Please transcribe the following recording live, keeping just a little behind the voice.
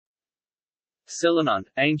Selinunte,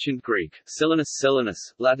 ancient Greek,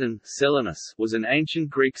 Selinus, Latin, Selinus, was an ancient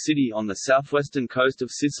Greek city on the southwestern coast of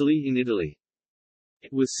Sicily in Italy.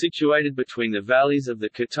 It was situated between the valleys of the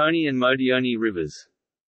Catone and Modione rivers.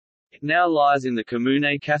 It now lies in the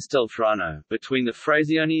Comune Casteltrano, between the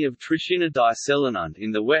frazioni of Triscina di Selinunte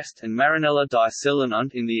in the west and Marinella di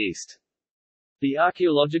Selinunte in the east. The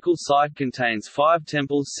archaeological site contains 5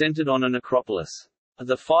 temples centered on an acropolis. Of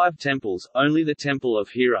the 5 temples, only the Temple of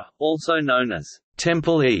Hera, also known as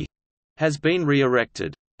Temple E, has been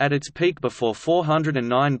re-erected. At its peak before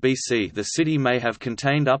 409 BC, the city may have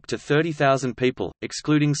contained up to 30,000 people,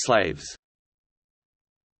 excluding slaves.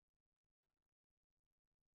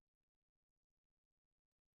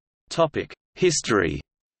 History.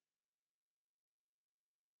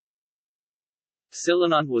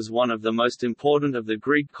 Selinunte was one of the most important of the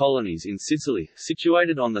Greek colonies in Sicily,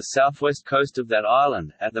 situated on the southwest coast of that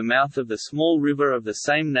island, at the mouth of the small river of the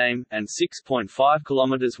same name, and 6.5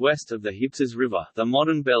 kilometers west of the Hypsis River, the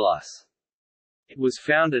modern Belais. It was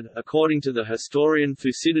founded, according to the historian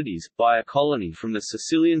Thucydides, by a colony from the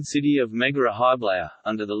Sicilian city of Megara Hyblaea,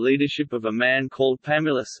 under the leadership of a man called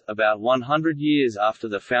Pamulus, about 100 years after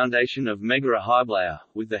the foundation of Megara Hyblaea,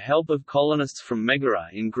 with the help of colonists from Megara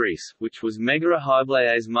in Greece, which was Megara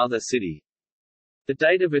Hyblaea's mother city. The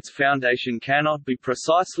date of its foundation cannot be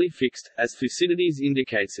precisely fixed, as Thucydides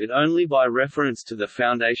indicates it only by reference to the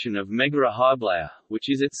foundation of Megara Hyblaea, which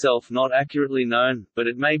is itself not accurately known, but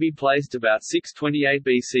it may be placed about 628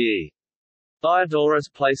 BCE. Diodorus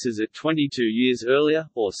places it 22 years earlier,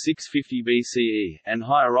 or 650 BCE, and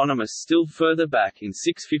Hieronymus still further back in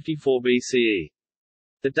 654 BCE.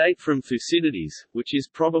 The date from Thucydides, which is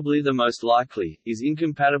probably the most likely, is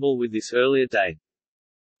incompatible with this earlier date.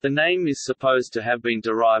 The name is supposed to have been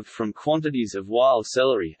derived from quantities of wild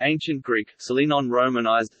celery, ancient Greek, Selinon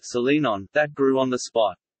romanized, Selinon, that grew on the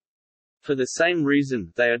spot. For the same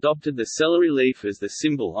reason, they adopted the celery leaf as the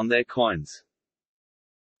symbol on their coins.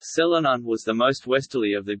 Selinunte was the most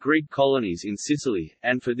westerly of the Greek colonies in Sicily,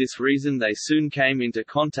 and for this reason they soon came into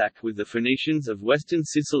contact with the Phoenicians of western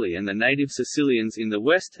Sicily and the native Sicilians in the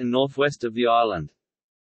west and northwest of the island.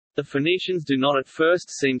 The Phoenicians do not at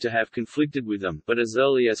first seem to have conflicted with them, but as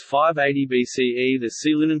early as 580 BCE the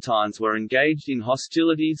Selinuntines were engaged in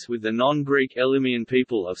hostilities with the non-Greek Elymian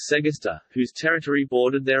people of Segesta, whose territory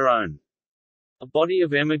bordered their own. A body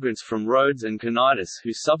of emigrants from Rhodes and Cnidus, who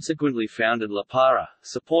subsequently founded Lipara,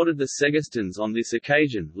 supported the Segestans on this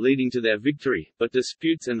occasion, leading to their victory, but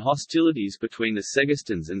disputes and hostilities between the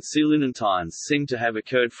Segestans and Selinuntines seem to have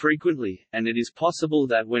occurred frequently, and it is possible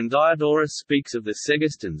that when Diodorus speaks of the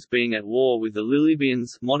Segestans being at war with the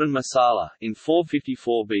Lilybians, modern Marsala, in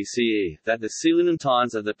 454 BCE, that the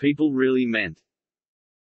Selinuntines are the people really meant.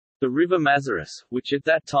 The river Mazarus, which at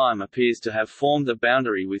that time appears to have formed the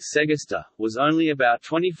boundary with Segesta, was only about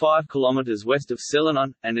 25 kilometers west of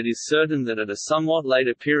Selinunte, and it is certain that at a somewhat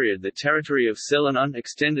later period the territory of Selinunte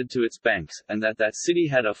extended to its banks, and that city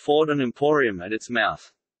had a fort and emporium at its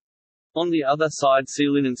mouth. On the other side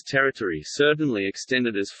Selinunte's territory certainly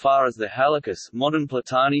extended as far as the Halakis, modern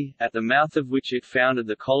Platani, at the mouth of which it founded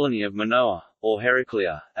the colony of Manoa, or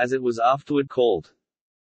Heraclea, as it was afterward called.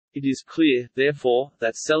 It is clear, therefore,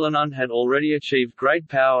 that Selinunte had already achieved great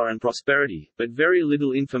power and prosperity, but very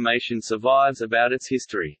little information survives about its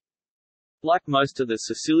history. Like most of the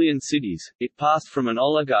Sicilian cities, it passed from an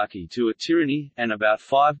oligarchy to a tyranny, and about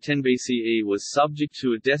 510 BCE was subject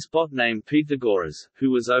to a despot named Pythagoras,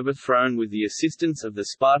 who was overthrown with the assistance of the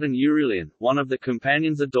Spartan Eurilian, one of the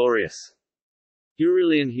companions of Dorius.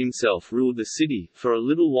 Eurilian himself ruled the city, for a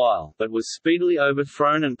little while, but was speedily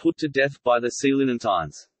overthrown and put to death by the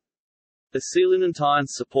Selinuntines. The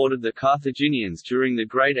Selinuntines supported the Carthaginians during the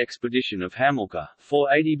Great Expedition of Hamilcar,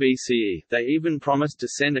 480 BCE. They even promised to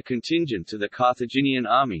send a contingent to the Carthaginian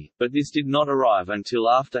army, but this did not arrive until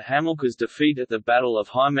after Hamilcar's defeat at the Battle of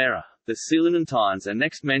Himera. The Selinuntines are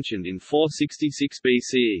next mentioned in 466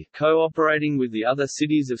 BCE, cooperating with the other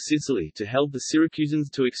cities of Sicily to help the Syracusans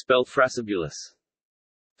to expel Thrasybulus.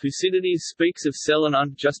 Thucydides speaks of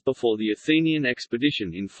Selinunte just before the Athenian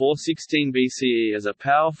expedition in 416 BCE as a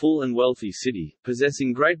powerful and wealthy city,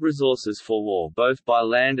 possessing great resources for war both by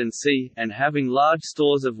land and sea, and having large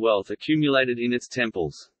stores of wealth accumulated in its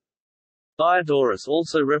temples. Diodorus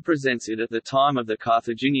also represents it at the time of the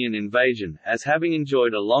Carthaginian invasion, as having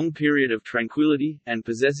enjoyed a long period of tranquility, and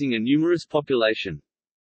possessing a numerous population.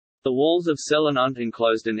 The walls of Selinunte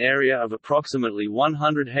enclosed an area of approximately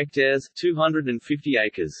 100 hectares 250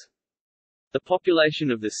 acres. The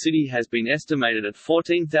population of the city has been estimated at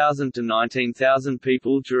 14,000 to 19,000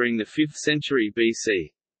 people during the 5th century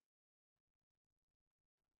BC.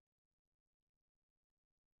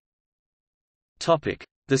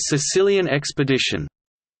 The Sicilian Expedition.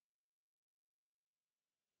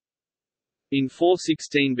 In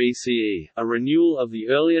 416 BCE, a renewal of the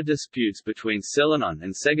earlier disputes between Selinunte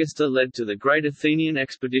and Segesta led to the Great Athenian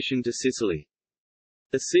Expedition to Sicily.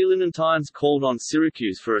 The Selinuntines called on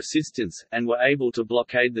Syracuse for assistance, and were able to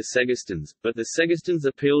blockade the Segestans, but the Segestans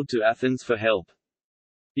appealed to Athens for help.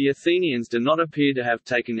 The Athenians do not appear to have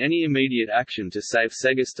taken any immediate action to save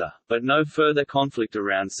Segesta, but no further conflict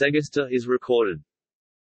around Segesta is recorded.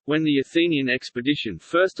 When the Athenian expedition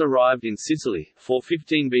first arrived in Sicily,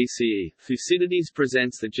 415 BCE, Thucydides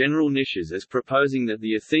presents the general niches as proposing that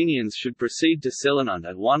the Athenians should proceed to Selinunte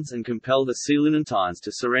at once and compel the Selinuntines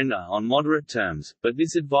to surrender on moderate terms, but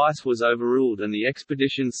this advice was overruled and the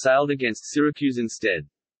expedition sailed against Syracuse instead.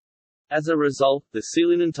 As a result, the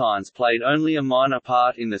Selinuntines played only a minor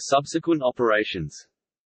part in the subsequent operations.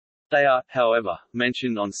 They are, however,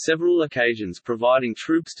 mentioned on several occasions providing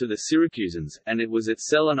troops to the Syracusans, and it was at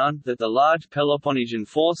Selinunte that the large Peloponnesian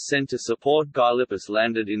force sent to support Gylippus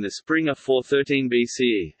landed in the spring of 413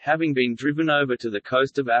 BCE, having been driven over to the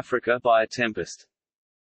coast of Africa by a tempest.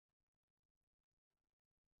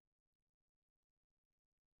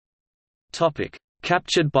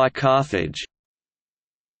 Captured by Carthage.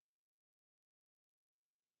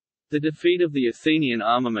 The defeat of the Athenian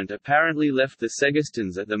armament apparently left the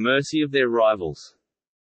Segestans at the mercy of their rivals.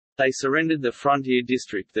 They surrendered the frontier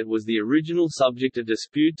district that was the original subject of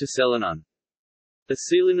dispute to Selinunte. The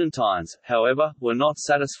Selinuntines, however, were not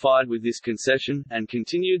satisfied with this concession, and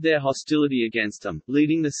continued their hostility against them,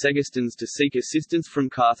 leading the Segestans to seek assistance from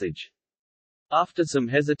Carthage. After some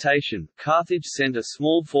hesitation, Carthage sent a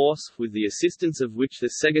small force, with the assistance of which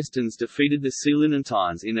the Segestans defeated the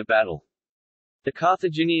Selinuntines in a battle. The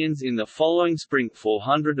Carthaginians in the following spring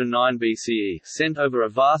 409 BCE sent over a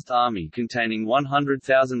vast army containing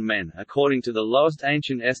 100,000 men according to the lowest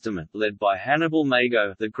ancient estimate, led by Hannibal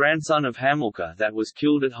Mago, the grandson of Hamilcar that was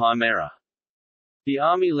killed at Himera. The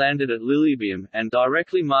army landed at Lilybaeum, and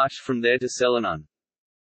directly marched from there to Selinunte.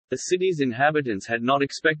 The city's inhabitants had not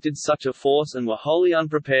expected such a force and were wholly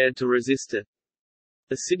unprepared to resist it.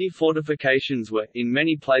 The city fortifications were, in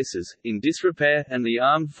many places, in disrepair, and the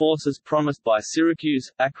armed forces promised by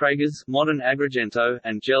Syracuse, Acragas, modern Agrigento,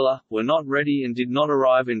 and Gela, were not ready and did not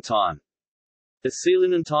arrive in time. The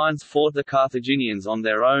Selinuntines fought the Carthaginians on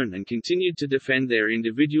their own and continued to defend their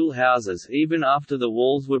individual houses even after the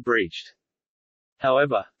walls were breached.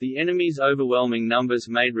 However, the enemy's overwhelming numbers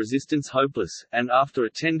made resistance hopeless, and after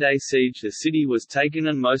a 10-day siege the city was taken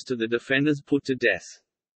and most of the defenders put to death.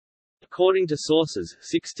 According to sources,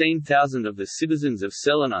 16,000 of the citizens of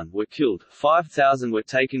Selinunte were killed, 5,000 were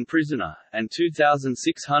taken prisoner, and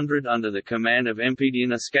 2,600 under the command of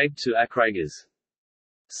Empedion escaped to Acragas.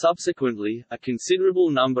 Subsequently, a considerable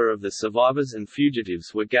number of the survivors and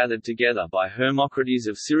fugitives were gathered together by Hermocrates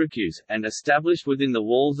of Syracuse, and established within the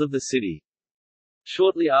walls of the city.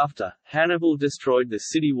 Shortly after, Hannibal destroyed the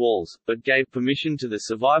city walls, but gave permission to the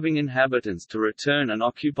surviving inhabitants to return and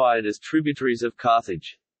occupy it as tributaries of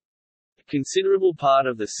Carthage. A considerable part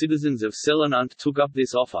of the citizens of Selinunte took up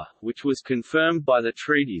this offer, which was confirmed by the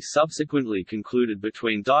treaty subsequently concluded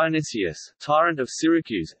between Dionysius, tyrant of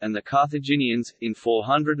Syracuse, and the Carthaginians, in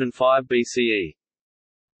 405 BCE.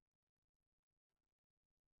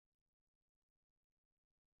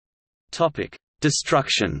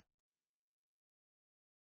 Destruction.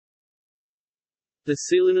 The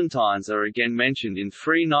Selinuntines are again mentioned in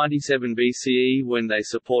 397 BCE when they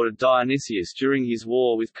supported Dionysius during his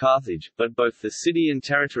war with Carthage, but both the city and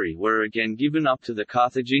territory were again given up to the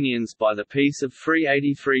Carthaginians by the Peace of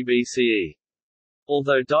 383 BCE.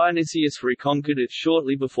 Although Dionysius reconquered it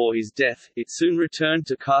shortly before his death, it soon returned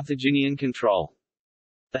to Carthaginian control.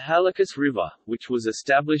 The Halykis River, which was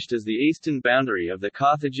established as the eastern boundary of the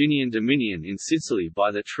Carthaginian dominion in Sicily by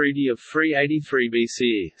the Treaty of 383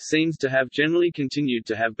 BCE, seems to have generally continued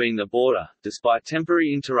to have been the border, despite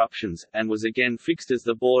temporary interruptions, and was again fixed as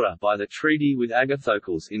the border by the treaty with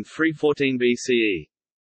Agathocles in 314 BCE.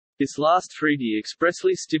 This last treaty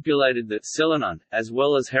expressly stipulated that Selinunte, as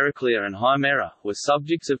well as Heraclea and Himera, were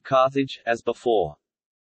subjects of Carthage, as before.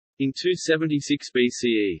 In 276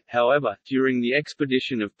 BCE, however, during the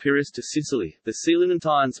expedition of Pyrrhus to Sicily, the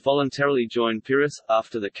Selinuntines voluntarily joined Pyrrhus,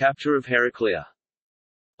 after the capture of Heraclea.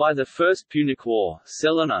 By the First Punic War,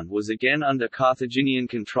 Selinunte was again under Carthaginian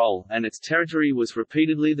control, and its territory was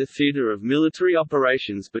repeatedly the theatre of military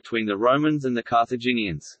operations between the Romans and the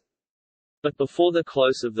Carthaginians. But before the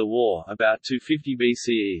close of the war, about 250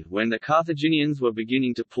 BCE, when the Carthaginians were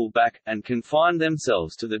beginning to pull back, and confine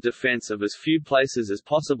themselves to the defence of as few places as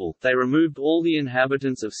possible, they removed all the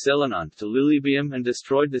inhabitants of Selinunte to Lilybaeum and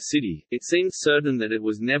destroyed the city. It seems certain that it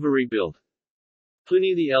was never rebuilt.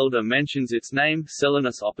 Pliny the Elder mentions its name,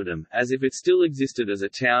 Selinus Oppidum, as if it still existed as a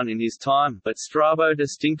town in his time, but Strabo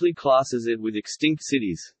distinctly classes it with extinct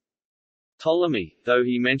cities. Ptolemy, though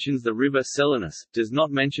he mentions the river Selinus, does not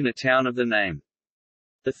mention a town of the name.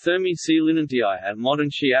 The Thermae Selinunte at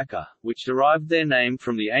modern Chiaka, which derived their name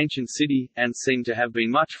from the ancient city, and seem to have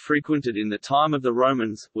been much frequented in the time of the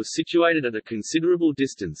Romans, was situated at a considerable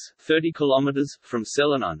distance, 30 kilometers, from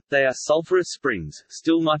Selinun. They are sulphurous springs,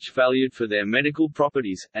 still much valued for their medical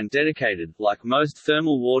properties, and dedicated, like most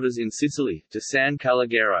thermal waters in Sicily, to San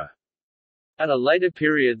Calogero. At a later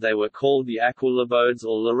period they were called the Aqualabodes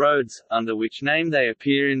or Larodes, under which name they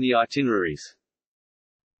appear in the itineraries.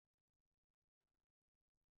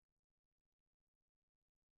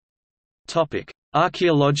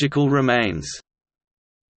 Archaeological remains.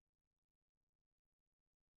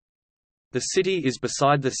 The city is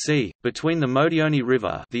beside the sea, between the Modione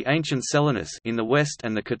River, the ancient Selinus, in the west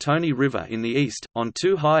and the Catoni River in the east, on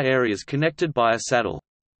two high areas connected by a saddle.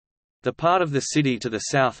 The part of the city to the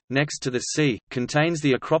south, next to the sea, contains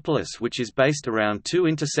the Acropolis, which is based around two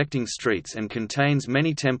intersecting streets and contains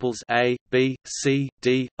many temples A, B, C,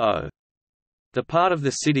 D, O. The part of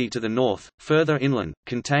the city to the north, further inland,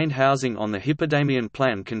 contained housing on the Hippodamian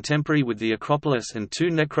plan contemporary with the Acropolis and two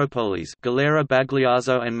necropoleis, Galera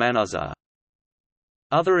Bagliazzo and Manuzza.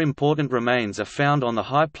 Other important remains are found on the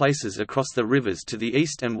high places across the rivers to the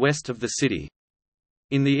east and west of the city.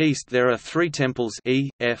 In the east there are three temples E,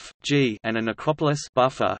 F, G and an Acropolis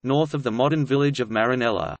buffer north of the modern village of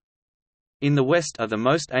Marinella. In the west are the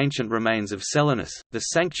most ancient remains of Selinus, the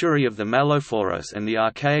sanctuary of the Malophoros and the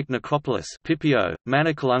archaic necropolis Pipio,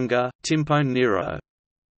 Manicolunga, Timpone Nero.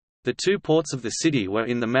 The two ports of the city were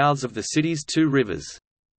in the mouths of the city's two rivers.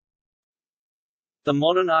 The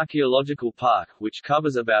modern archaeological park, which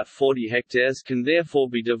covers about 40 hectares, can therefore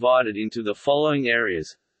be divided into the following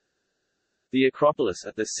areas. The Acropolis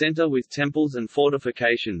at the center with temples and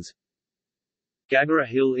fortifications. Gaggera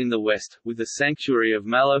Hill in the west, with the sanctuary of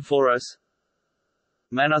Malophoros.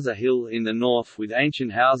 Manuzza Hill in the north with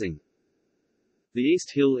ancient housing. The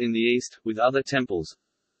East Hill in the east, with other temples.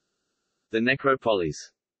 The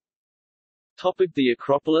Necropoleis. The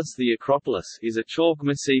Acropolis. The Acropolis is a chalk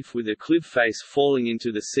massif with a cliff face falling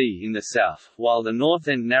into the sea in the south, while the north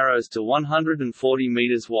end narrows to 140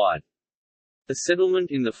 meters wide. The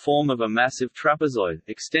settlement in the form of a massive trapezoid,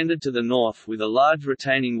 extended to the north with a large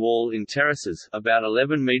retaining wall in terraces about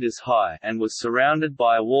 11 meters high and was surrounded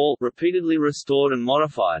by a wall repeatedly restored and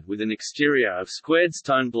modified with an exterior of squared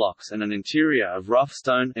stone blocks and an interior of rough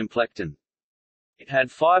stone emplecton. It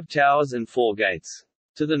had 5 towers and 4 gates.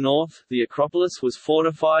 To the north, the Acropolis was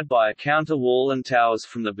fortified by a counter wall and towers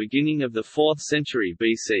from the beginning of the 4th century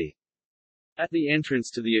BC. At the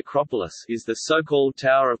entrance to the Acropolis is the so-called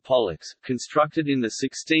Tower of Pollux, constructed in the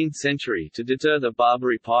 16th century to deter the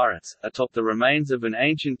Barbary pirates, atop the remains of an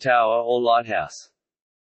ancient tower or lighthouse.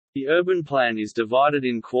 The urban plan is divided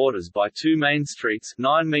in quarters by 2 main streets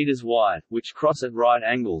 9 meters wide, which cross at right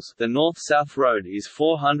angles. The north-south road is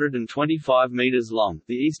 425 meters long,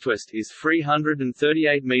 the east-west is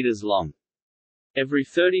 338 meters long. Every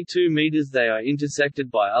 32 meters they are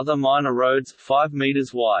intersected by other minor roads, 5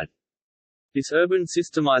 meters wide. This urban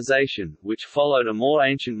systemization, which followed a more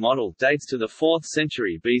ancient model, dates to the 4th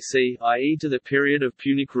century BC, i.e. to the period of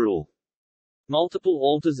Punic rule. Multiple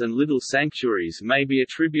altars and little sanctuaries may be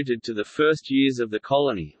attributed to the first years of the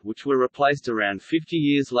colony, which were replaced around 50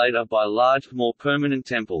 years later by large, more permanent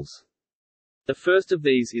temples. The first of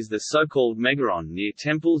these is the so-called Megaron near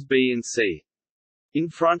temples B and C. In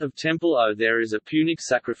front of Temple O there is a Punic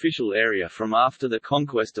sacrificial area from after the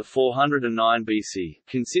conquest of 409 BC,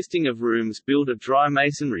 consisting of rooms built of dry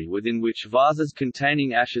masonry within which vases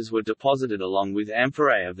containing ashes were deposited along with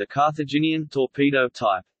amphorae of the Carthaginian torpedo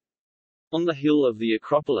type. On the hill of the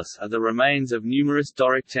Acropolis are the remains of numerous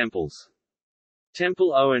Doric temples.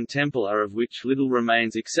 Temple O and Temple are of which little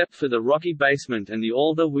remains except for the rocky basement and the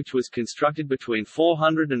altar which was constructed between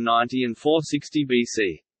 490 and 460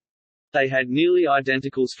 BC. They had nearly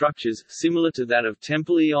identical structures, similar to that of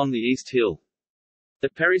Temple E on the East Hill. The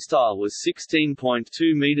peristyle was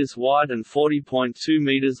 16.2 meters wide and 40.2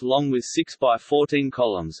 meters long with 6 by 14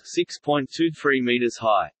 columns, 6.23 meters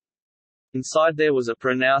high. Inside there was a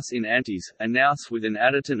pronaos in antis, a naos with an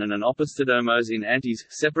adyton and an opisthodomos in antis,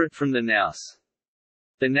 separate from the naos.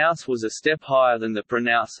 The naos was a step higher than the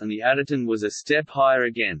pronaos and the adyton was a step higher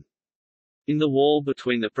again. In the wall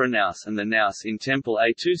between the pronaos and the naos in Temple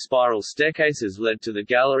A 2 spiral staircases led to the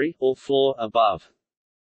gallery, or floor, above.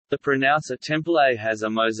 The pronaos at Temple A has a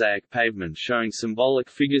mosaic pavement showing symbolic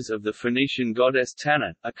figures of the Phoenician goddess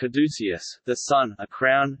Tanit, a caduceus, the sun, a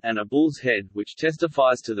crown, and a bull's head, which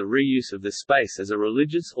testifies to the reuse of the space as a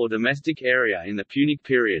religious or domestic area in the Punic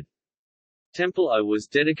period. Temple O was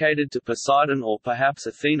dedicated to Poseidon or perhaps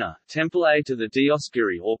Athena, Temple A to the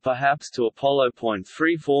Dioscuri or perhaps to Apollo.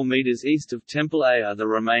 34 meters east of Temple A are the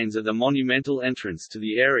remains of the monumental entrance to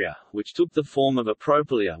the area, which took the form of a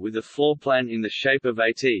propylaea with a floor plan in the shape of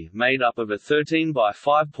a T, made up of a 13 by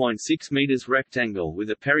 5.6 meters rectangle with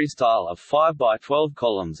a peristyle of 5 by 12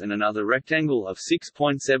 columns and another rectangle of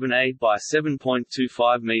 6.78 by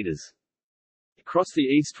 7.25 meters. Across the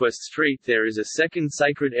east-west street there is a second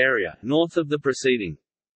sacred area, north of the preceding.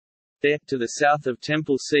 There, to the south of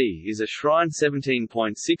Temple C, is a shrine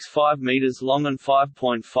 17.65 meters long and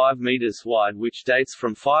 5.5 meters wide which dates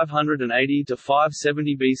from 580 to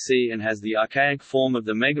 570 BC and has the archaic form of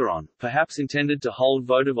the megaron, perhaps intended to hold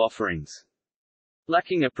votive offerings.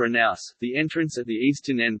 Lacking a pronaos, the entrance at the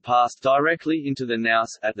eastern end passed directly into the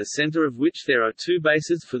naos, at the center of which there are two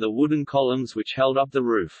bases for the wooden columns which held up the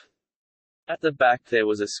roof. At the back there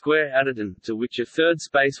was a square adyton, to which a third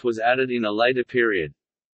space was added in a later period.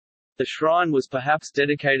 The shrine was perhaps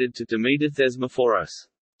dedicated to Demeter Thesmophoros.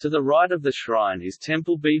 To the right of the shrine is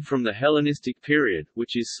Temple B from the Hellenistic period,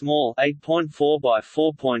 which is small, 8.4 by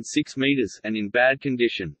 4.6 meters, and in bad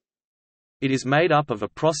condition. It is made up of a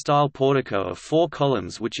prostyle portico of 4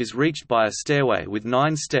 columns which is reached by a stairway with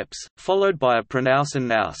 9 steps, followed by a pronaos and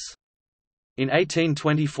naos. In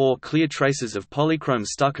 1824 clear traces of polychrome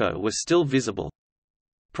stucco were still visible.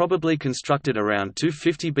 Probably constructed around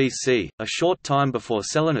 250 BC, a short time before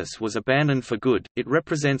Selinus was abandoned for good, it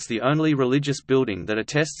represents the only religious building that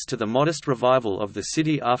attests to the modest revival of the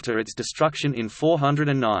city after its destruction in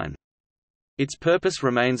 409. Its purpose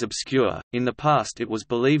remains obscure. In the past it was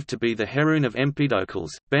believed to be the heroon of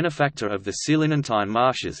Empedocles, benefactor of the Selinunte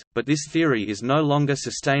marshes, but this theory is no longer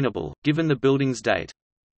sustainable, given the building's date.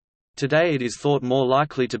 Today it is thought more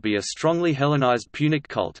likely to be a strongly Hellenized Punic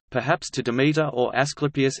cult, perhaps to Demeter or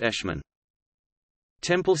Asclepius Eschman.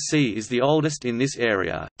 Temple C is the oldest in this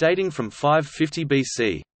area, dating from 550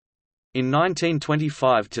 BC. In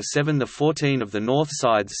 1925–7 the 14 of the north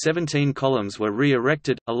side's 17 columns were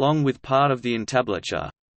re-erected, along with part of the entablature.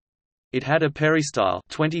 It had a peristyle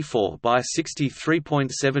 24 by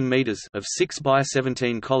 63.7 meters of 6 by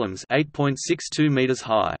 17 columns 8.62 meters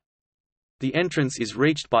high. The entrance is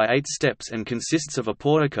reached by 8 steps and consists of a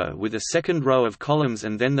portico with a second row of columns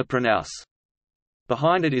and then the pronaos.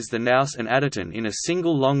 Behind it is the naos and adyton in a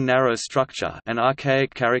single long narrow structure, an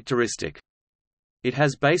archaic characteristic. It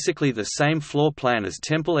has basically the same floor plan as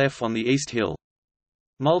Temple F on the East Hill.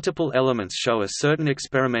 Multiple elements show a certain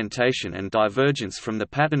experimentation and divergence from the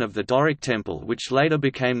pattern of the Doric temple which later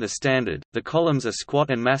became the standard. The columns are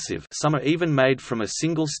squat and massive, some are even made from a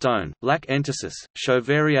single stone, lack entasis, show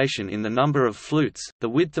variation in the number of flutes, the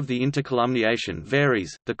width of the intercolumniation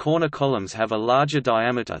varies, the corner columns have a larger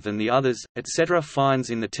diameter than the others, etc.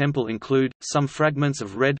 Finds in the temple include, some fragments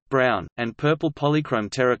of red, brown, and purple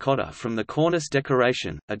polychrome terracotta from the cornice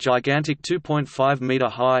decoration, a gigantic 2.5 meter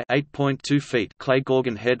high (8.2 feet) clay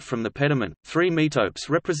gorgon head from the pediment, 3 metopes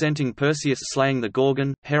representing Perseus slaying the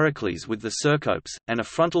Gorgon, Heracles with the Cercopes, and a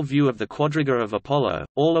frontal view of the quadriga of Apollo,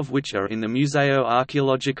 all of which are in the Museo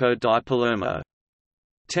Archeologico di Palermo.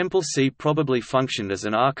 Temple C probably functioned as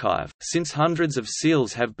an archive, since hundreds of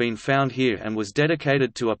seals have been found here and was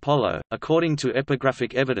dedicated to Apollo, according to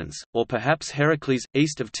epigraphic evidence, or perhaps Heracles.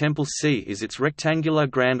 East of Temple C is its rectangular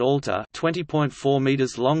grand altar 20.4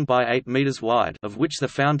 meters long by 8 meters wide, of which the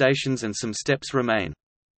foundations and some steps remain.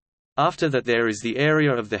 After that there is the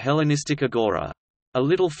area of the Hellenistic agora. A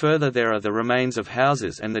little further there are the remains of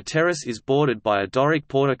houses and the terrace is bordered by a Doric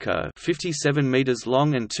portico 57 meters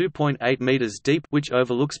long and 2.8 meters deep which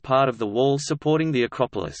overlooks part of the wall supporting the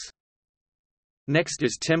Acropolis. Next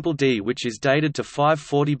is Temple D which is dated to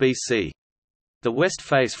 540 BC. The west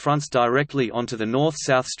face fronts directly onto the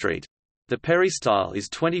north-south street. The peristyle is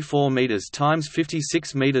 24 meters x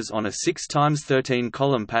 56 meters on a 6 x 13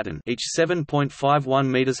 column pattern, each 7.51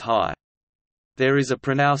 meters high. There is a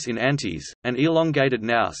pronaos in antes, an elongated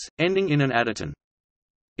naos, ending in an adyton.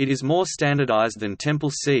 It is more standardized than Temple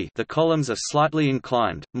C. The columns are slightly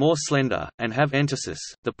inclined, more slender, and have entasis.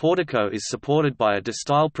 The portico is supported by a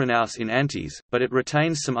distyle pronaos in antes, but it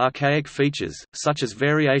retains some archaic features, such as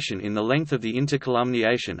variation in the length of the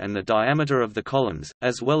intercolumniation and the diameter of the columns,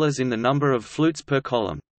 as well as in the number of flutes per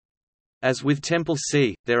column. As with Temple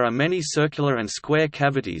C, there are many circular and square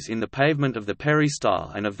cavities in the pavement of the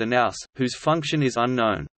peristyle and of the naos, whose function is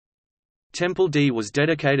unknown. Temple D was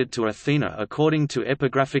dedicated to Athena according to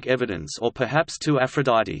epigraphic evidence or perhaps to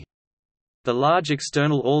Aphrodite. The large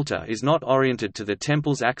external altar is not oriented to the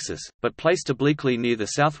temple's axis, but placed obliquely near the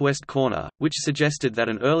southwest corner, which suggested that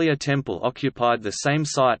an earlier temple occupied the same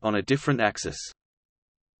site on a different axis.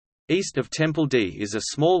 East of Temple D is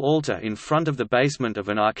a small altar in front of the basement of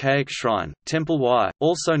an archaic shrine, Temple Y,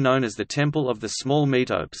 also known as the Temple of the Small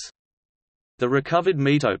Metopes. The recovered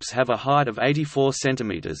metopes have a height of 84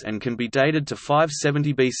 cm and can be dated to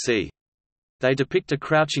 570 BC. They depict a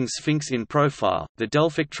crouching sphinx in profile, the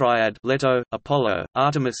Delphic triad Leto, Apollo,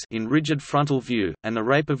 Artemis in rigid frontal view, and the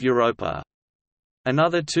Rape of Europa.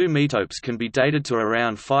 Another two metopes can be dated to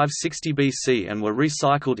around 560 BC and were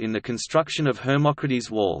recycled in the construction of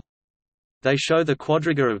Hermocrates' wall. They show the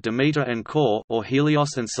quadriga of Demeter and Kore, or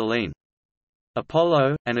Helios and Selene.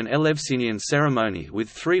 Apollo, and an Eleusynian ceremony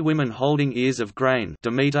with three women holding ears of grain,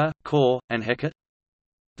 Demeter, Kore, and Hecate.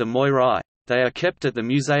 The Moirai. They are kept at the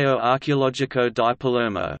Museo Archeologico di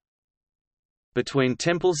Palermo. Between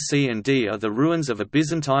temples C and D are the ruins of a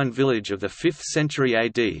Byzantine village of the 5th century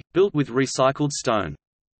AD, built with recycled stone.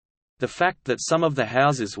 The fact that some of the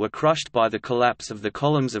houses were crushed by the collapse of the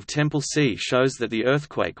columns of Temple C shows that the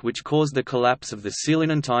earthquake which caused the collapse of the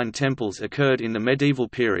Selinunte temples occurred in the medieval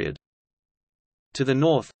period. To the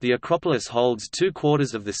north, the Acropolis holds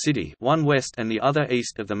 2/4 of the city, one west and the other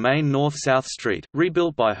east of the main north-south street,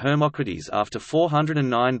 rebuilt by Hermocrates after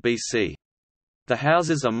 409 BC. The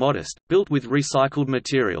houses are modest, built with recycled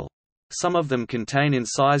material. Some of them contain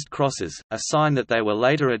incised crosses, a sign that they were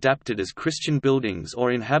later adapted as Christian buildings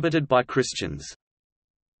or inhabited by Christians.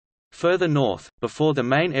 Further north, before the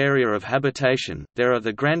main area of habitation, there are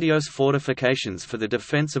the grandiose fortifications for the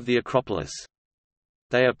defense of the Acropolis.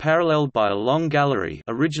 They are paralleled by a long gallery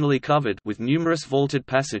originally covered with numerous vaulted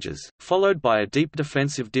passages, followed by a deep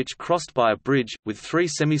defensive ditch crossed by a bridge, with three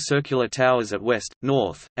semicircular towers at west,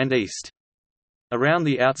 north, and east. Around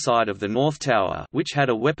the outside of the North Tower, which had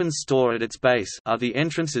a weapons store at its base, are the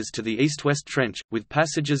entrances to the east-west trench, with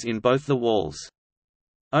passages in both the walls.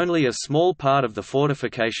 Only a small part of the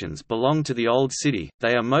fortifications belong to the Old City,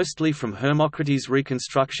 they are mostly from Hermocrates'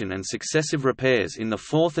 reconstruction and successive repairs in the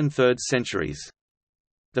 4th and 3rd centuries.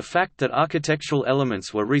 The fact that architectural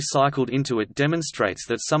elements were recycled into it demonstrates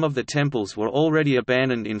that some of the temples were already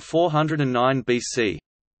abandoned in 409 BC.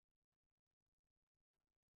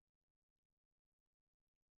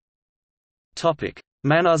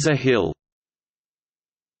 Manuzza Hill.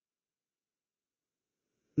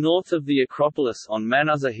 North of the Acropolis on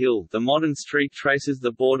Manuzza Hill, the modern street traces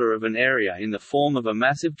the border of an area in the form of a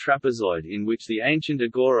massive trapezoid in which the ancient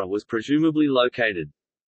agora was presumably located.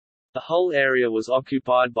 The whole area was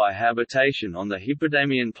occupied by habitation on the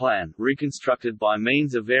Hippodamian plan, reconstructed by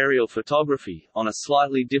means of aerial photography, on a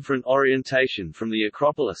slightly different orientation from the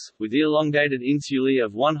Acropolis, with elongated insulae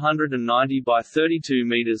of 190 by 32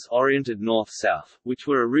 meters oriented north-south, which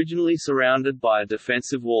were originally surrounded by a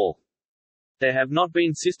defensive wall. There have not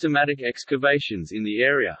been systematic excavations in the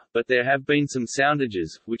area, but there have been some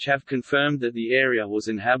soundages, which have confirmed that the area was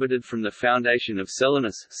inhabited from the foundation of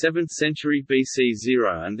Selinus 7th century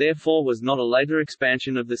BC-0 and therefore was not a later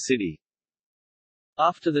expansion of the city.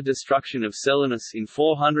 After the destruction of Selinus in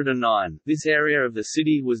 409, this area of the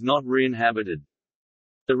city was not re-inhabited.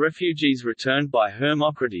 The refugees returned by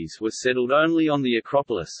Hermocrates were settled only on the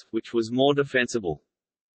Acropolis, which was more defensible.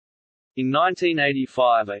 In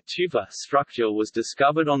 1985 a tufa structure was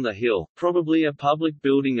discovered on the hill, probably a public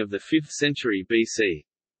building of the 5th century BC.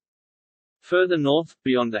 Further north,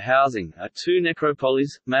 beyond the housing, are two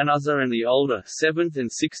necropolis, Manuzza and the older 7th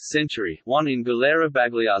and 6th century, one in Gaggera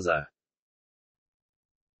Bagliazzo.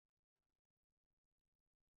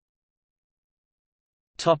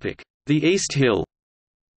 The East Hill.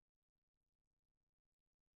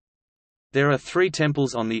 There are three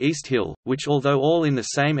temples on the East Hill, which although all in the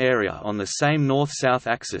same area on the same north-south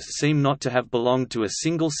axis seem not to have belonged to a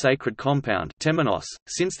single sacred compound temenos,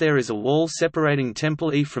 since there is a wall separating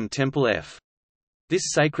Temple E from Temple F.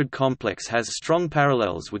 This sacred complex has strong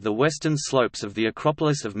parallels with the western slopes of the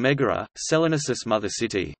Acropolis of Megara, Selinus' mother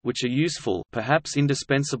city, which are useful, perhaps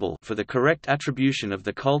indispensable, for the correct attribution of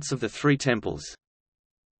the cults of the three temples.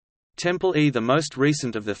 Temple E, the most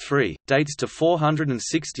recent of the three, dates to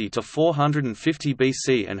 460 to 450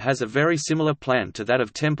 BC and has a very similar plan to that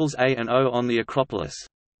of temples A and O on the Acropolis.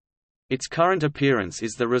 Its current appearance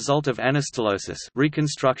is the result of anastylosis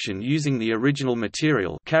reconstruction using the original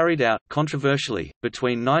material carried out, controversially,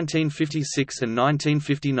 between 1956 and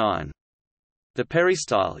 1959. The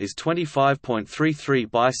peristyle is 25.33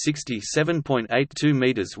 by 67.82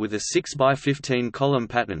 meters with a 6 by 15 column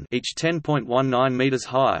pattern, each 10.19 meters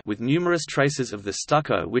high, with numerous traces of the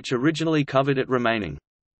stucco which originally covered it remaining.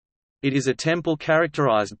 It is a temple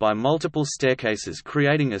characterized by multiple staircases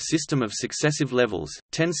creating a system of successive levels.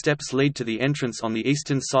 10 steps lead to the entrance on the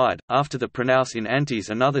eastern side, after the pronaos in Antes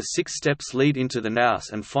another 6 steps lead into the naos,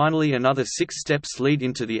 and finally another 6 steps lead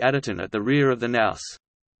into the adyton at the rear of the naos.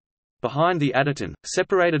 Behind the adyton,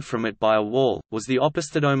 separated from it by a wall, was the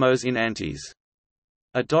opisthodomos in Antes.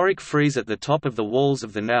 A Doric frieze at the top of the walls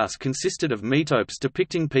of the naos consisted of metopes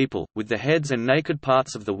depicting people, with the heads and naked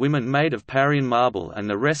parts of the women made of Parian marble and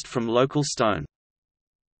the rest from local stone.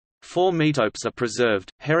 4 metopes are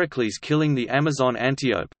preserved: Heracles killing the Amazon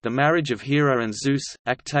Antiope, the marriage of Hera and Zeus,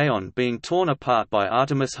 Actaeon being torn apart by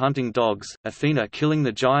Artemis hunting dogs, Athena killing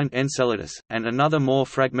the giant Enceladus, and another more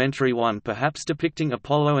fragmentary one perhaps depicting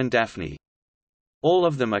Apollo and Daphne. All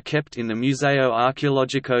of them are kept in the Museo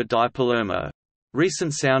Archeologico di Palermo.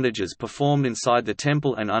 Recent soundages performed inside the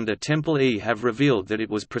temple and under Temple E have revealed that it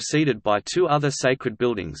was preceded by 2 other sacred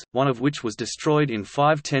buildings, one of which was destroyed in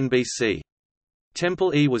 510 BC.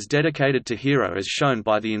 Temple E was dedicated to Hera as shown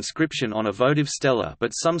by the inscription on a votive stela,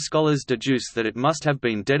 but some scholars deduce that it must have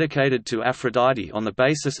been dedicated to Aphrodite on the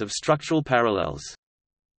basis of structural parallels.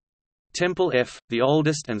 Temple F, the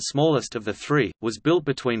oldest and smallest of the 3, was built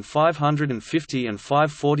between 550 and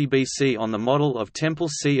 540 BC on the model of Temple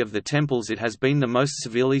C. Of the temples it has been the most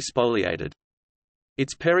severely spoliated.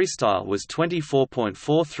 Its peristyle was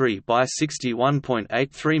 24.43 by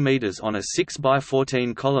 61.83 meters on a 6 by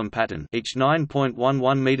 14 column pattern, each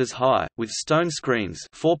 9.11 meters high, with stone screens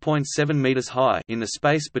 4.7 meters high in the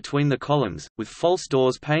space between the columns, with false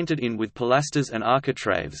doors painted in with pilasters and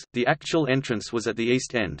architraves. The actual entrance was at the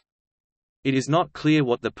east end. It is not clear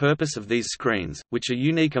what the purpose of these screens, which are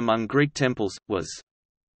unique among Greek temples, was.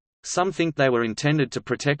 Some think they were intended to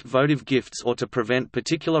protect votive gifts or to prevent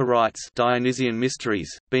particular rites, Dionysian mysteries,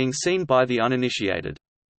 being seen by the uninitiated.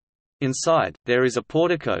 Inside, there is a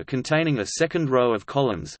portico containing a second row of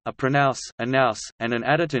columns, a pronaos, a naos, and an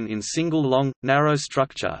adyton in single long, narrow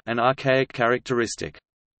structure, an archaic characteristic.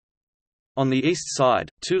 On the east side,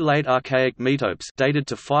 2 late archaic metopes dated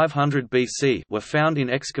to 500 BC were found in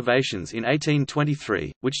excavations in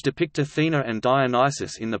 1823, which depict Athena and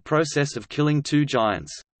Dionysus in the process of killing 2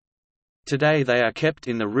 giants. Today they are kept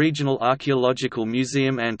in the Regional Archaeological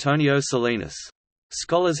Museum Antonio Selinus.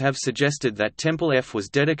 Scholars have suggested that Temple F was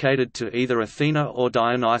dedicated to either Athena or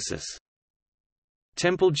Dionysus.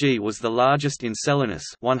 Temple G was the largest in Selinus,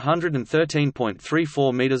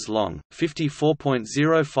 113.34 meters long,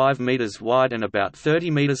 54.05 meters wide and about 30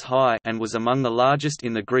 meters high, and was among the largest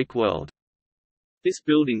in the Greek world. This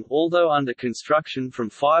building, although under construction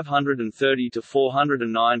from 530 to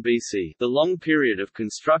 409 BC, the long period of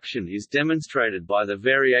construction is demonstrated by the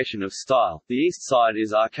variation of style. The east side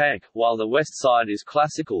is archaic, while the west side is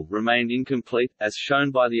classical, remained incomplete, as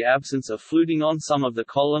shown by the absence of fluting on some of the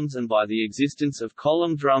columns and by the existence of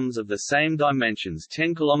column drums of the same dimensions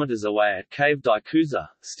 10 km away at Cave di Cusa,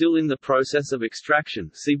 still in the process of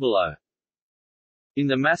extraction. See below. In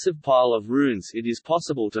the massive pile of ruins it is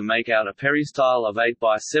possible to make out a peristyle of 8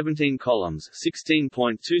 by 17 columns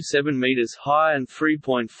 16.27 meters high and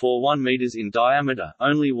 3.41 meters in diameter,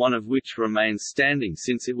 only one of which remains standing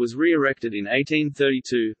since it was re-erected in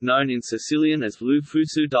 1832, known in Sicilian as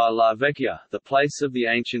l'Ufficio di la Vecchia, the place of the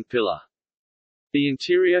ancient pillar. The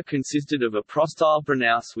interior consisted of a prostyle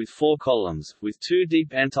pronaos with 4 columns, with 2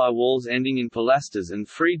 deep anti-walls ending in pilasters and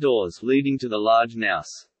 3 doors leading to the large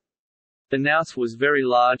naos. The naos was very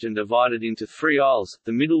large and divided into 3 aisles,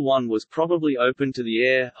 the middle one was probably open to the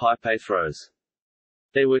air hypathros.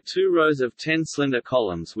 There were 2 rows of 10 slender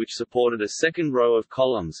columns which supported a second row of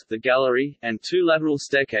columns, the gallery, and 2 lateral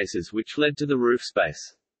staircases which led to the roof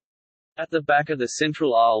space. At the back of the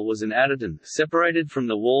central aisle was an adyton, separated from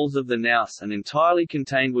the walls of the naos and entirely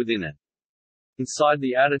contained within it. Inside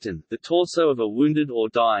the adyton, the torso of a wounded or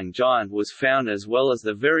dying giant was found, as well as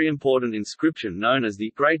the very important inscription known as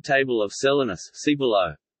the Great Table of Selinus. See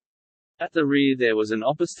below. At the rear there was an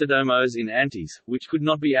opisthodomos in Antes, which could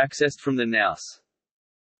not be accessed from the naos.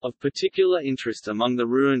 Of particular interest among the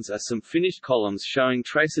ruins are some finished columns showing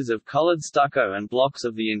traces of colored stucco and blocks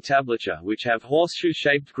of the entablature which have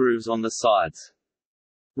horseshoe-shaped grooves on the sides.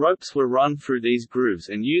 Ropes were run through these grooves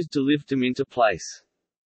and used to lift them into place.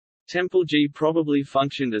 Temple G probably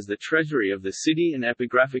functioned as the treasury of the city, and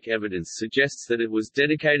epigraphic evidence suggests that it was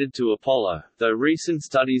dedicated to Apollo, though recent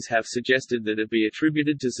studies have suggested that it be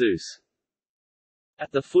attributed to Zeus.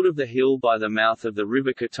 At the foot of the hill by the mouth of the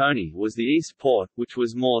river Coinage was the east port, which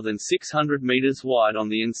was more than 600 meters wide on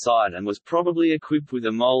the inside and was probably equipped with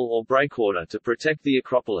a mole or breakwater to protect the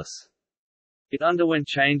Acropolis. It underwent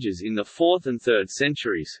changes in the 4th and 3rd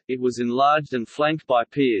centuries. It was enlarged and flanked by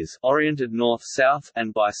piers oriented north-south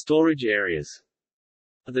and by storage areas.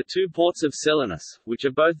 The two ports of Selinus, which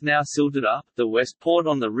are both now silted up, the west port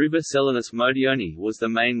on the river Selinus Modioni was the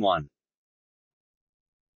main one.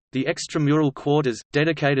 The extramural quarters,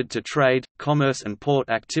 dedicated to trade, commerce and port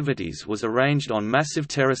activities, was arranged on massive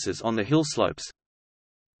terraces on the hillslopes.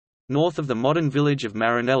 North of the modern village of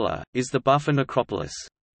Marinella, is the buffer Necropolis.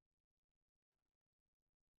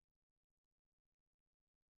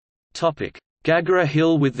 Gaggera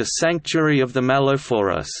Hill with the sanctuary of the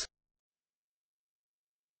Malophoros.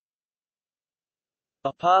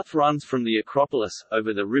 A path runs from the Acropolis,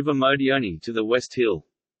 over the river Modioni to the West Hill.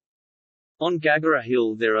 On Gaggera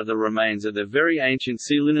Hill there are the remains of the very ancient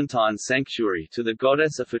Selinuntine sanctuary to the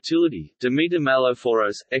goddess of fertility, Demeter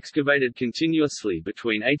Malophoros, excavated continuously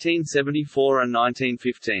between 1874 and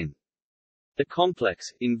 1915. The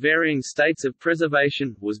complex, in varying states of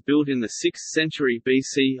preservation, was built in the 6th century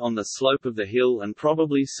BC on the slope of the hill and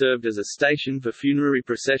probably served as a station for funerary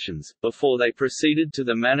processions, before they proceeded to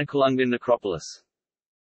the Manikalunga necropolis.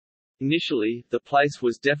 Initially, the place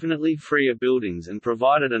was definitely free of buildings and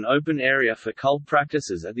provided an open area for cult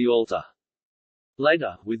practices at the altar.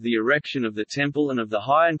 Later, with the erection of the temple and of the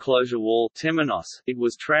high enclosure wall temenos, it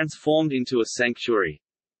was transformed into a sanctuary.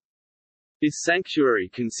 This sanctuary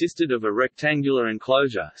consisted of a rectangular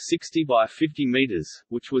enclosure 60 by 50 meters,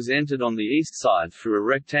 which was entered on the east side through a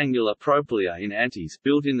rectangular propylaea in antes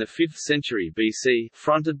built in the 5th century BC,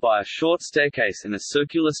 fronted by a short staircase and a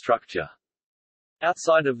circular structure.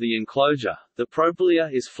 Outside of the enclosure, the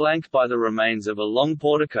propylaea is flanked by the remains of a long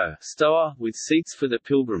portico stoa with seats for the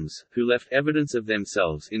pilgrims, who left evidence of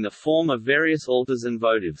themselves in the form of various altars and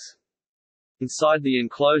votives. Inside the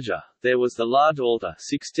enclosure, there was the large altar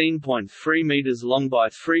 16.3 meters long by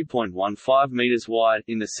 3.15 meters wide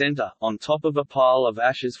in the center, on top of a pile of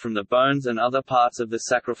ashes from the bones and other parts of the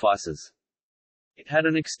sacrifices. It had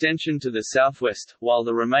an extension to the southwest, while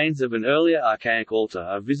the remains of an earlier archaic altar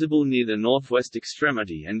are visible near the northwest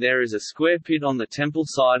extremity, and there is a square pit on the temple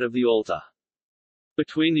side of the altar.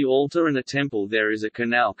 Between the altar and the temple there is a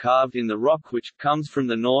canal carved in the rock which comes from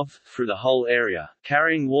the north, through the whole area,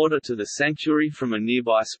 carrying water to the sanctuary from a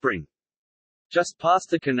nearby spring. Just past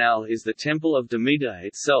the canal is the temple of Demeter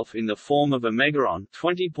itself in the form of a megaron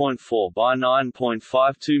 20.4 by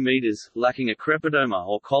 9.52 meters, lacking a crepidoma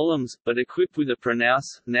or columns, but equipped with a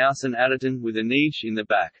pronaos, naos and adyton with a niche in the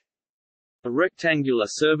back. A rectangular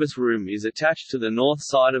service room is attached to the north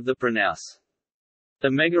side of the pronaos. The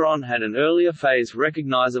megaron had an earlier phase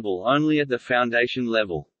recognizable only at the foundation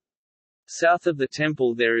level. South of the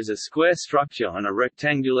temple there is a square structure and a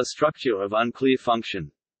rectangular structure of unclear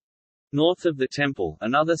function. North of the temple,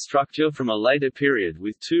 another structure from a later period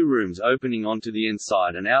with two rooms opening onto the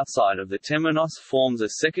inside and outside of the temenos forms a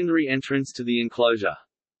secondary entrance to the enclosure.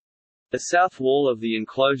 The south wall of the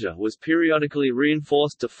enclosure was periodically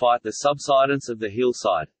reinforced to fight the subsidence of the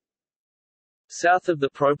hillside. South of the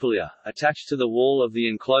propylaea, attached to the wall of the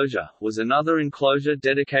enclosure, was another enclosure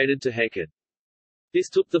dedicated to Hecate. This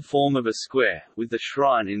took the form of a square, with the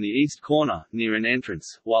shrine in the east corner, near an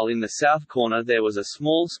entrance, while in the south corner there was a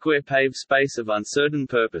small square paved space of uncertain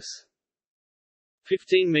purpose.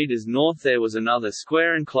 15 meters north there was another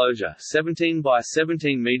square enclosure 17 by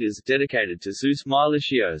 17 meters dedicated to Zeus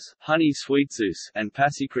Milesios, honey sweet Zeus, and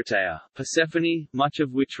Pasicratea, Persephone, much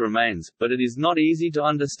of which remains, but it is not easy to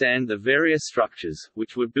understand the various structures,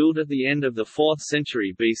 which were built at the end of the 4th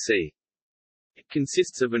century BC. It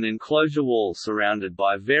consists of an enclosure wall surrounded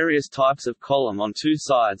by various types of column on two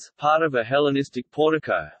sides, part of a Hellenistic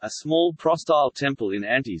portico, a small prostyle temple in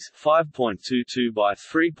antes 5.22 by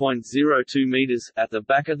 3.02 meters at the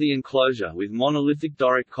back of the enclosure with monolithic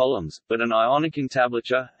Doric columns, but an Ionic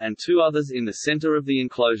entablature, and two others in the center of the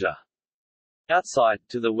enclosure. Outside,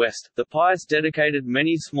 to the west, the pious dedicated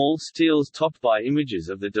many small steles topped by images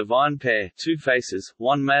of the divine pair, two faces,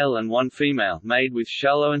 one male and one female, made with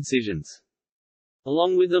shallow incisions.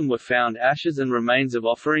 Along with them were found ashes and remains of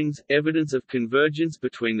offerings, evidence of convergence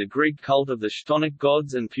between the Greek cult of the Chthonic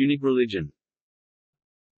gods and Punic religion.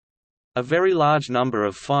 A very large number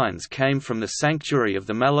of finds came from the sanctuary of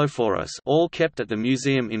the Malophoros, all kept at the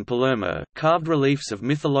museum in Palermo, carved reliefs of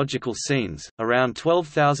mythological scenes, around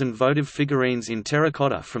 12,000 votive figurines in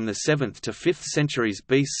terracotta from the 7th to 5th centuries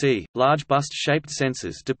BC, large bust-shaped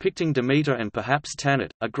censers depicting Demeter and perhaps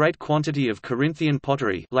Tanit, a great quantity of Corinthian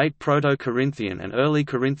pottery, late Proto-Corinthian and early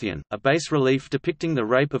Corinthian, a bas-relief depicting the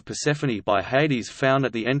rape of Persephone by Hades found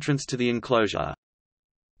at the entrance to the enclosure.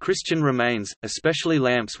 Christian remains, especially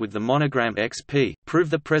lamps with the monogram XP, prove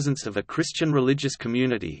the presence of a Christian religious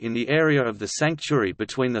community in the area of the sanctuary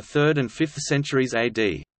between the 3rd and 5th centuries AD.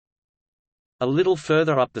 A little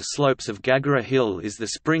further up the slopes of Gaggera Hill is the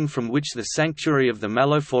spring from which the sanctuary of the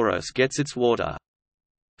Malophoros gets its water.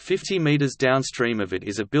 50 meters downstream of it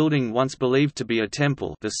is a building once believed to be a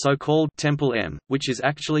temple, the so-called Temple M, which is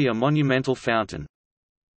actually a monumental fountain.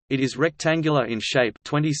 It is rectangular in shape,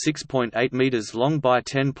 26.8 meters long by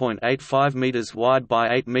 10.85 meters wide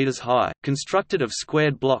by 8 meters high, constructed of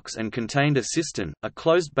squared blocks and contained a cistern, a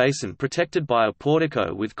closed basin protected by a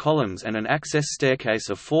portico with columns and an access staircase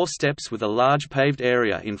of 4 steps with a large paved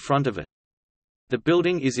area in front of it. The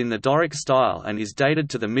building is in the Doric style and is dated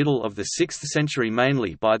to the middle of the 6th century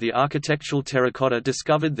mainly by the architectural terracotta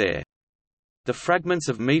discovered there. The fragments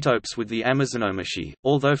of Metopes with the Amazonomachi,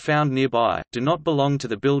 although found nearby, do not belong to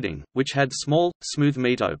the building, which had small, smooth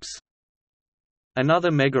metopes.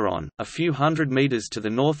 Another megaron, a few hundred meters to the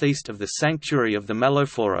northeast of the sanctuary of the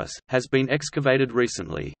Malophoros, has been excavated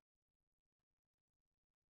recently.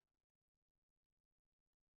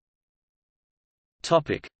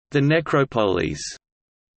 The Necropoleis.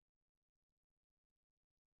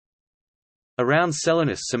 Around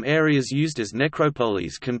Selinus some areas used as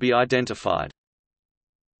necropoleis can be identified.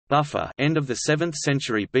 Buffer, end of the 7th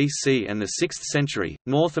century BC and the 6th century,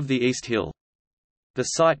 north of the East Hill. The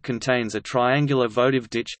site contains a triangular votive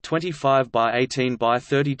ditch 25 by 18 by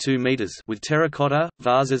 32 meters with terracotta,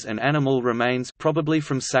 vases and animal remains probably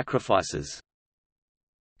from sacrifices.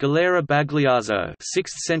 Galera Bagliazzo,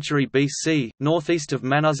 6th century BC, northeast of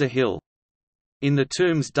Manuzza Hill. In the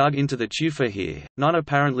tombs dug into the tufa here, none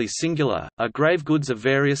apparently singular, are grave goods of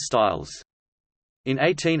various styles. In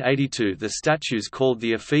 1882 the statues called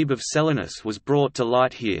the Ephebe of Selinus was brought to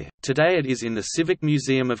light here, today it is in the Civic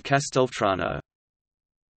Museum of Castelvetrano.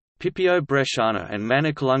 Pipio Bresciano and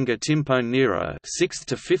Manicalunga Timpone Nero 6th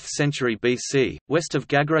to 5th century BC, west of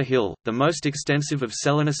Gaggera Hill, the most extensive of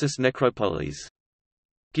Selinus's necropoleis.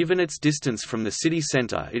 Given its distance from the city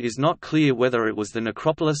centre it is not clear whether it was the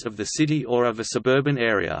necropolis of the city or of a suburban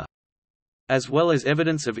area. As well as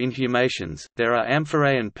evidence of inhumations, there are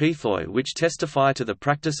amphorae and pithoi which testify to the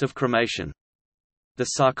practice of cremation. The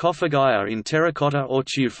sarcophagi are in terracotta or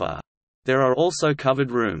tufa. There are also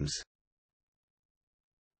covered rooms.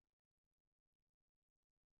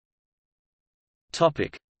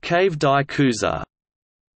 Cave di Cusa.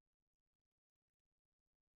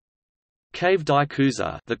 Cave di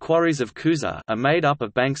Cusa, the quarries of Cusa, are made up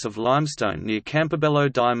of banks of limestone near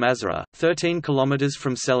Campobello di Mazzara, 13 km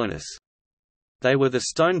from Selinus. They were the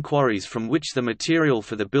stone quarries from which the material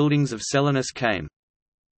for the buildings of Selinus came.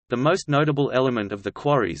 The most notable element of the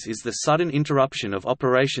quarries is the sudden interruption of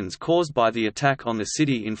operations caused by the attack on the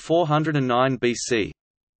city in 409 BC.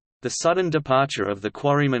 The sudden departure of the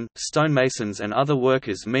quarrymen, stonemasons and other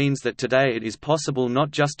workers means that today it is possible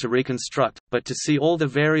not just to reconstruct, but to see all the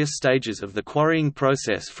various stages of the quarrying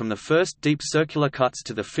process from the first deep circular cuts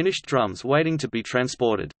to the finished drums waiting to be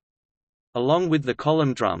transported. Along with the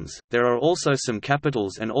column drums, there are also some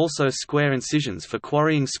capitals and also square incisions for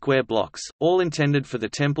quarrying square blocks, all intended for the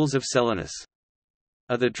temples of Selinus.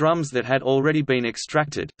 Of the drums that had already been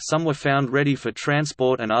extracted, some were found ready for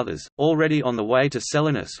transport and others, already on the way to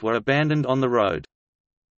Selinus, were abandoned on the road.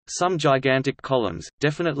 Some gigantic columns,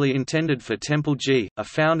 definitely intended for Temple G, are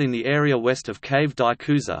found in the area west of Cave di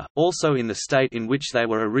Cusa, also in the state in which they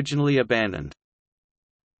were originally abandoned.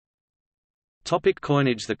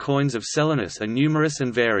 Coinage. The coins of Selinus are numerous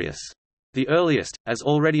and various. The earliest, as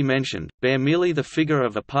already mentioned, bear merely the figure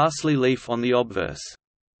of a parsley leaf on the obverse.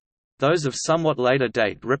 Those of somewhat later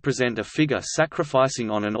date represent a figure sacrificing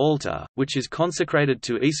on an altar, which is consecrated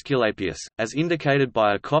to Aesculapius, as indicated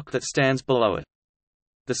by a cock that stands below it.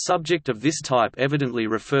 The subject of this type evidently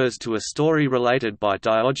refers to a story related by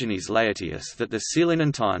Diogenes Laertius that the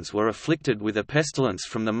Selinuntines were afflicted with a pestilence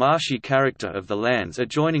from the marshy character of the lands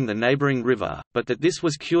adjoining the neighbouring river, but that this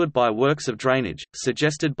was cured by works of drainage,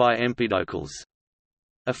 suggested by Empedocles.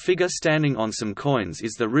 A figure standing on some coins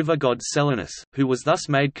is the river god Selinus, who was thus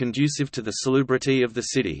made conducive to the salubrity of the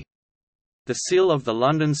city. The seal of the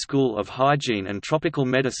London School of Hygiene and Tropical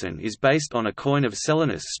Medicine is based on a coin of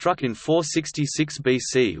Selinus struck in 466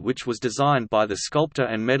 BC, which was designed by the sculptor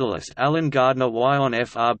and medalist Alan Gardner Yon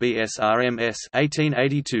Frbs RMS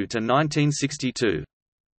 1882–1962.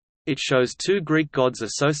 It shows two Greek gods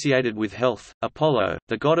associated with health, Apollo,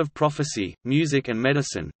 the god of prophecy, music and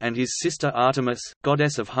medicine, and his sister Artemis,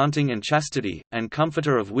 goddess of hunting and chastity, and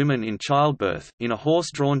comforter of women in childbirth, in a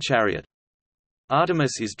horse-drawn chariot.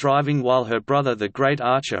 Artemis is driving while her brother the great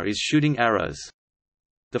archer is shooting arrows.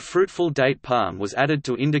 The fruitful date palm was added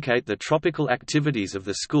to indicate the tropical activities of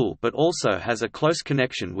the school, but also has a close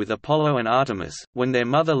connection with Apollo and Artemis. When their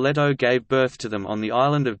mother Leto gave birth to them on the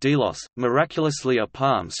island of Delos, miraculously a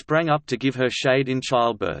palm sprang up to give her shade in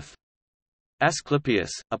childbirth.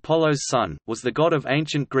 Asclepius, Apollo's son, was the god of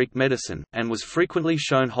ancient Greek medicine, and was frequently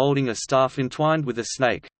shown holding a staff entwined with a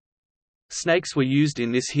snake. Snakes were used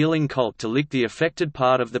in this healing cult to lick the affected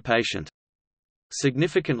part of the patient.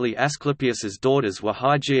 Significantly, Asclepius's daughters were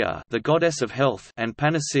Hygeia, the goddess of health, and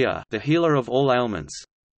Panacea, the healer of all ailments.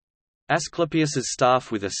 Asclepius's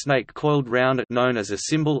staff with a snake coiled round it, known as a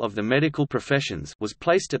symbol of the medical professions, was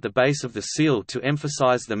placed at the base of the seal to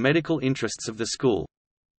emphasize the medical interests of the school.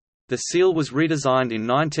 The seal was redesigned in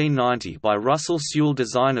 1990 by Russell Sewell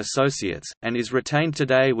Design Associates, and is retained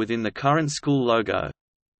today within the current school logo.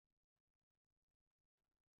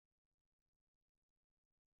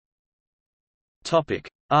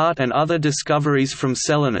 Art and other discoveries from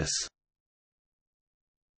Selinus.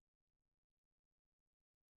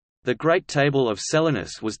 The Great Table of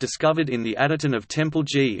Selinus was discovered in the Adyton of Temple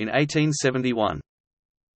G in 1871.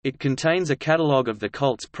 It contains a catalogue of the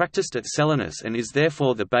cults practiced at Selinus and is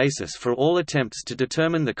therefore the basis for all attempts to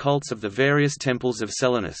determine the cults of the various temples of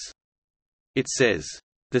Selinus. It says,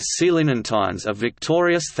 "The Selinuntines are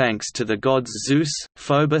victorious thanks to the gods Zeus,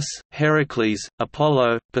 Phobos, Heracles,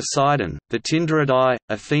 Apollo, Poseidon, the Tyndridae,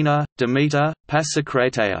 Athena, Demeter,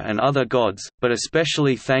 Pasicratea and other gods, but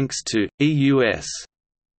especially thanks to Eus.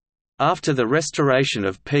 After the restoration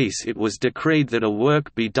of peace it was decreed that a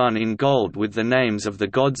work be done in gold with the names of the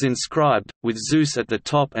gods inscribed, with Zeus at the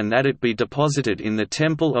top, and that it be deposited in the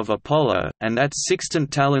temple of Apollo, and that 16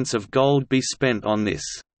 talents of gold be spent on this."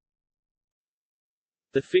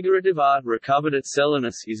 The figurative art recovered at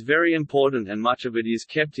Selinus is very important, and much of it is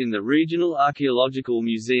kept in the regional archaeological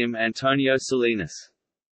museum Antonio Selinus.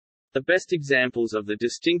 The best examples of the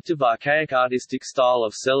distinctive archaic artistic style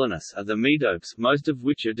of Selinus are the Metopes, most of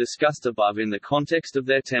which are discussed above in the context of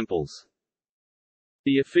their temples.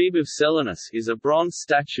 The ephebe of Selinus is a bronze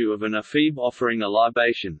statue of an ephebe offering a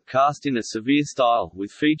libation, cast in a severe style,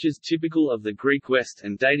 with features typical of the Greek West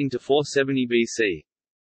and dating to 470 BC.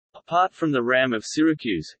 Apart from the Ram of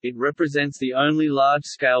Syracuse, it represents the only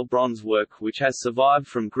large-scale bronze work which has survived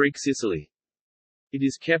from Greek Sicily. It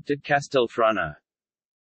is kept at Castelfrano.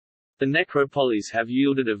 The necropoleis have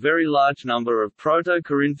yielded a very large number of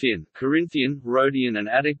Proto-Corinthian, Corinthian, Rhodian and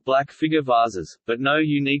Attic black figure vases, but no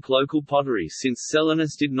unique local pottery since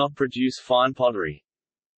Selinus did not produce fine pottery.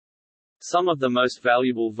 Some of the most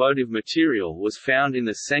valuable votive material was found in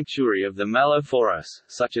the sanctuary of the Malophoros,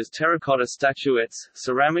 such as terracotta statuettes,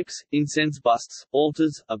 ceramics, incense busts,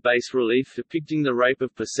 altars, a bas-relief depicting the rape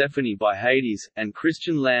of Persephone by Hades, and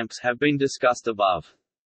Christian lamps have been discussed above.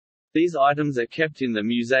 These items are kept in the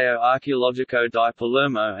Museo Archeologico di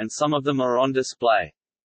Palermo and some of them are on display.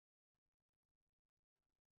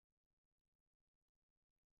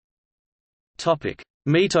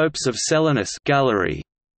 Metopes of Selinus Gallery.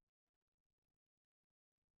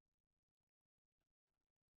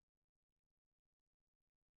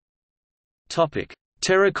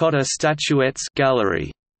 Terracotta statuettes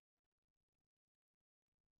Gallery.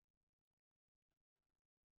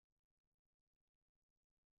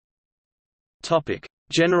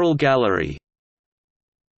 General Gallery.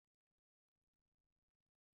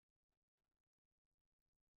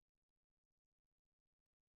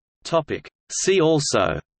 See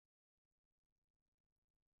also: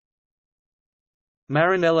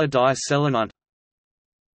 Marinella di Selinunte,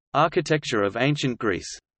 Architecture of Ancient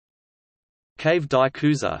Greece, Cave di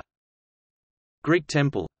Cusa, Greek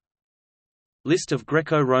Temple, List of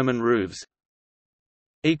Greco-Roman roofs.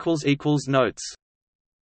 Notes